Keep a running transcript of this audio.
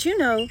Do you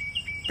know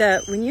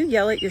that when you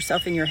yell at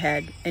yourself in your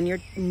head and you're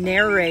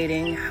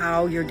narrating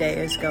how your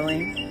day is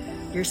going,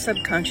 your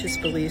subconscious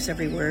believes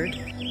every word?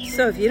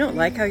 So if you don't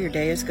like how your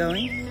day is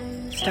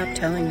going, stop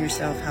telling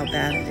yourself how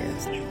bad it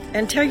is.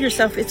 And tell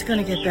yourself it's going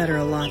to get better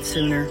a lot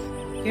sooner.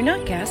 You're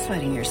not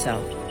gaslighting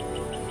yourself.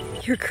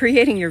 You're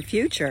creating your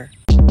future.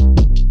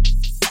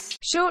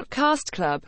 Shortcast Club.